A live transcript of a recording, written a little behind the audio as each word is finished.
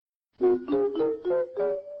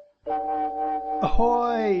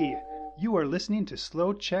Ahoy! You are listening to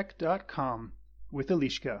slowcheck.com with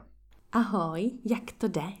Eliška. Ahoj, jak to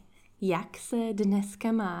jde? Jak se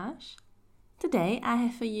dneska máš? Today I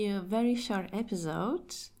have for you a very short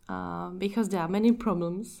episode because there are many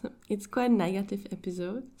problems. It's quite a negative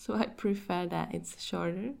episode, so I prefer that it's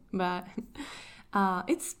shorter. But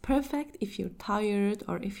it's perfect if you're tired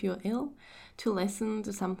or if you're ill to listen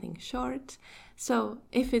to something short. So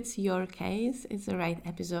if it's your case, it's the right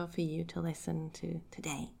episode for you to listen to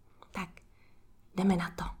today. Tak, jdeme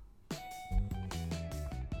na to.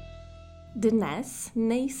 Dnes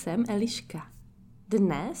nejsem Eliška.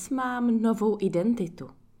 Dnes mám novou identitu.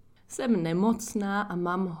 Jsem nemocná a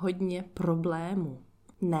mám hodně problémů.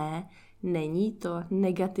 Ne, není to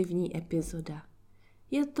negativní epizoda.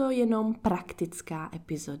 Je to jenom praktická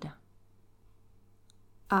epizoda.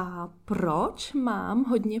 A proč mám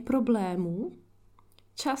hodně problémů?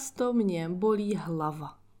 Často mě bolí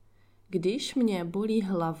hlava. Když mě bolí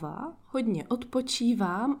hlava, hodně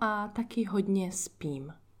odpočívám a taky hodně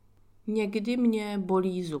spím. Někdy mě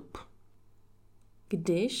bolí zub.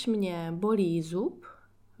 Když mě bolí zub,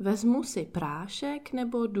 vezmu si prášek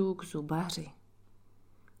nebo jdu k zubaři.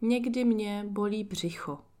 Někdy mě bolí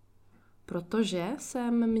břicho, protože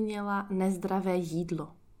jsem měla nezdravé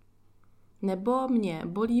jídlo. Nebo mě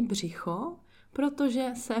bolí břicho,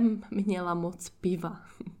 protože jsem měla moc piva.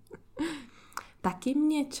 Taky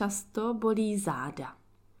mě často bolí záda.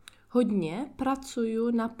 Hodně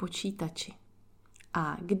pracuju na počítači.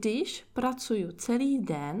 A když pracuju celý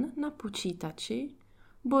den na počítači,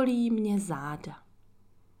 bolí mě záda.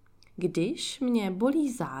 Když mě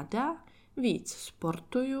bolí záda, víc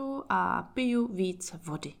sportuju a piju víc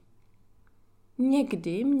vody.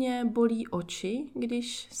 Někdy mě bolí oči,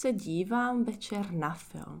 když se dívám večer na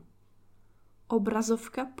film.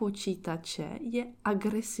 Obrazovka počítače je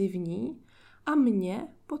agresivní a mě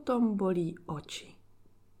potom bolí oči.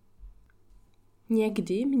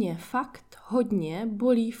 Někdy mě fakt hodně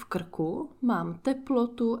bolí v krku, mám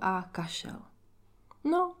teplotu a kašel.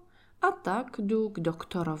 No a tak jdu k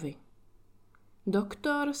doktorovi.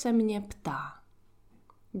 Doktor se mě ptá: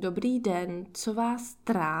 Dobrý den, co vás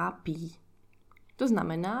trápí? To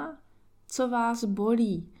znamená, co vás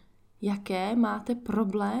bolí, jaké máte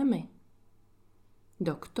problémy.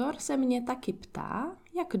 Doktor se mě taky ptá,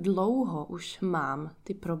 jak dlouho už mám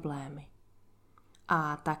ty problémy.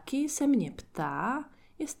 A taky se mě ptá,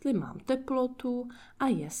 jestli mám teplotu a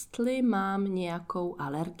jestli mám nějakou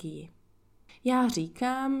alergii. Já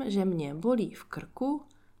říkám, že mě bolí v krku,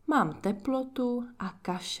 mám teplotu a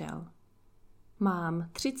kašel. Mám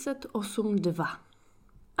 38,2.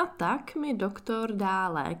 A tak mi doktor dá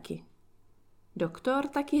léky. Doktor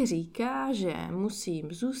taky říká, že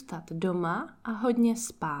musím zůstat doma a hodně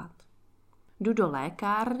spát. Jdu do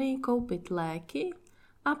lékárny koupit léky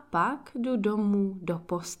a pak jdu domů do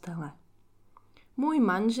postele. Můj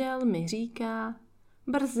manžel mi říká: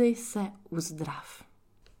 brzy se uzdrav.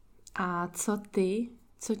 A co ty?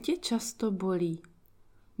 Co tě často bolí?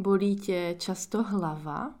 Bolí tě často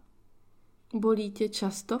hlava? Bolí tě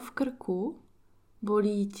často v krku?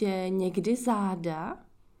 Bolí tě někdy záda?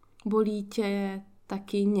 Bolí tě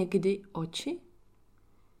taky někdy oči?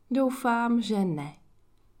 Doufám, že ne.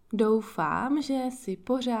 Doufám, že jsi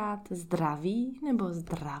pořád zdravý nebo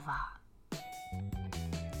zdravá.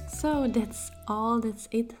 So that's all, that's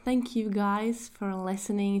it. Thank you guys for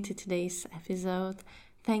listening to today's episode.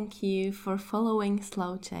 Thank you for following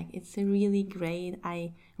Slow Check. It's really great.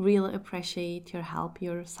 I really appreciate your help,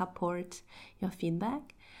 your support, your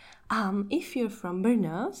feedback. If you're from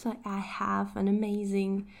Brno, so I have an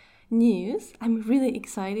amazing news. I'm really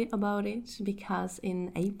excited about it because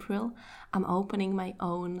in April I'm opening my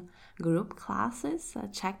own group classes,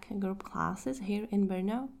 Czech group classes here in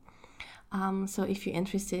Brno. So if you're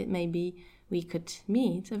interested, maybe we could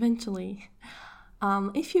meet eventually.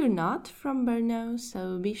 If you're not from Brno,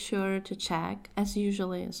 so be sure to check, as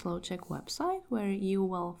usually, a Slow Check website where you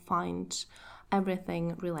will find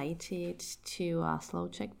everything related to a Slow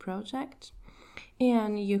Check project.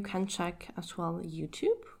 And you can check as well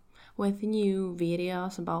YouTube with new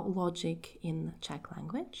videos about logic in Czech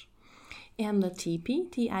language. And the TIPEE.com,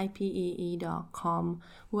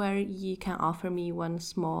 where you can offer me one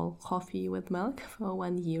small coffee with milk for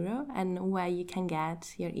 €1 and where you can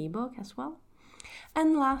get your ebook as well.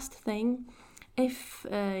 And last thing, if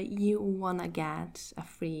you want to get a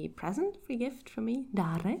free present, free gift from me,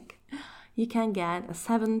 dárek, you can get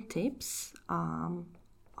 7 tips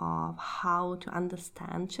of how to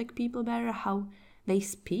understand Czech people better, how they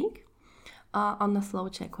speak, on the Slow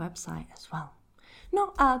Czech website as well.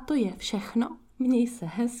 No a to je všechno. Měj se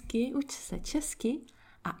hezky, uč se česky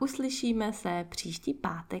a uslyšíme se příští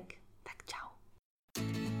pátek. Tak čau.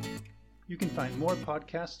 You can find more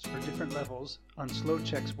podcasts for different levels on Slow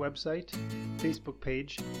Check's website, Facebook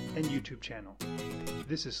page, and YouTube channel.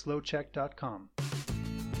 This is slowcheck.com.